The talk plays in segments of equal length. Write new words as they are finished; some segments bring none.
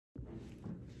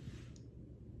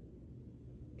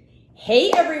Hey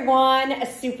everyone,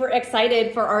 super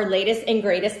excited for our latest and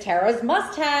greatest Tara's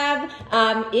must-have.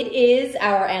 It is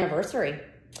our anniversary.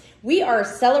 We are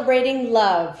celebrating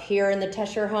love here in the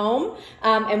Tesher home,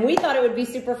 and we thought it would be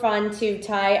super fun to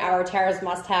tie our Tara's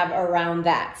must-have around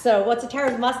that. So what's a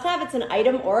Tara's must-have? It's an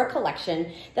item or a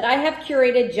collection that I have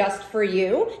curated just for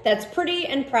you that's pretty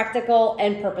and practical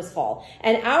and purposeful.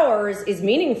 And ours is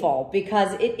meaningful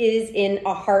because it is in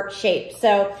a heart shape.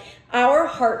 So our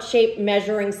heart-shaped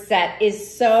measuring set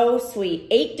is so sweet.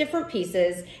 8 different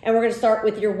pieces, and we're gonna start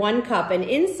with your 1 cup. And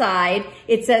inside,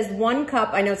 it says 1 cup,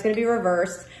 I know it's gonna be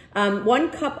reversed, 1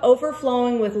 cup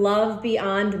overflowing with love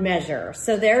beyond measure.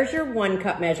 So there's your 1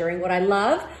 cup measuring. What I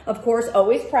love, of course,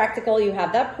 always practical. You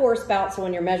have that pour spout, so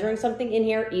when you're measuring something in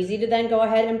here, easy to then go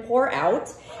ahead and pour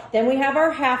out. Then we have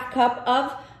our 1/2 cup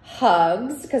of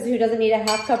hugs, because who doesn't need a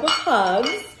 1/2 cup of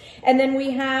hugs? And then we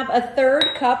have a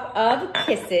 1/3 cup of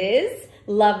kisses.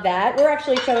 Love that. We're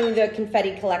actually showing the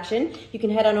confetti collection. You can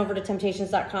head on over to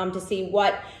temptations.com to see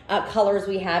what colors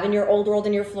we have in your old world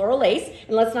and your floral lace.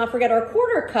 And let's not forget our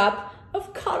 1/4 cup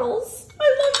of cuddles. I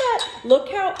love that. Look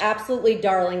how absolutely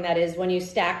darling that is when you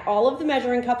stack all of the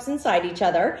measuring cups inside each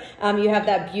other. You have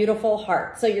that beautiful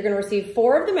heart. So you're going to receive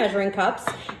 4 of the measuring cups,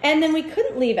 and then we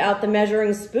couldn't leave out the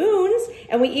measuring spoons,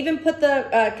 and we even put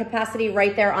the capacity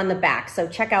right there on the back. So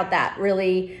check out that.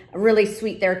 Really, really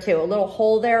sweet there too. A little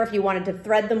hole there if you wanted to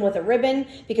thread them with a ribbon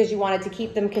because you wanted to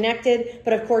keep them connected.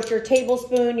 But of course your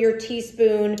tablespoon, your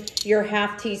teaspoon, your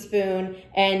 1/2 teaspoon,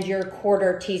 and your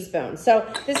 1/4 teaspoon. So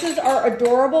this is our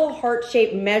adorable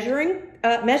heart-shaped measuring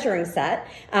set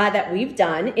that we've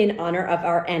done in honor of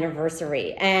our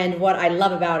anniversary. And what I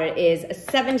love about it is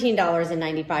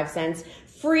 $17.95,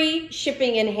 free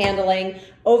shipping and handling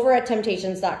over at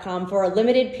temptations.com for a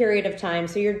limited period of time.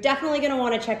 So you're definitely going to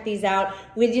want to check these out.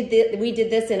 We did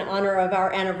this in honor of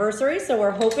our anniversary, so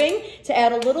we're hoping to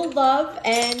add a little love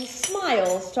and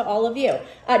smiles to all of you.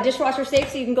 Dishwasher safe,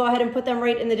 so you can go ahead and put them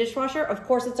right in the dishwasher. Of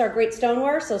course, it's our great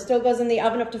stoneware, so still goes in the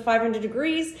oven up to 500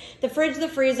 degrees, the fridge, the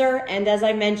freezer, and as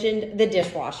I mentioned, the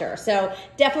dishwasher. So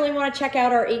definitely want to check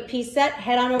out our 8-piece set.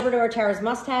 Head on over to our Tara's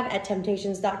must-have at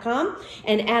temptations.com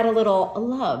and add a little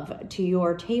love to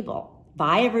your table.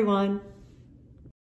 Bye, everyone.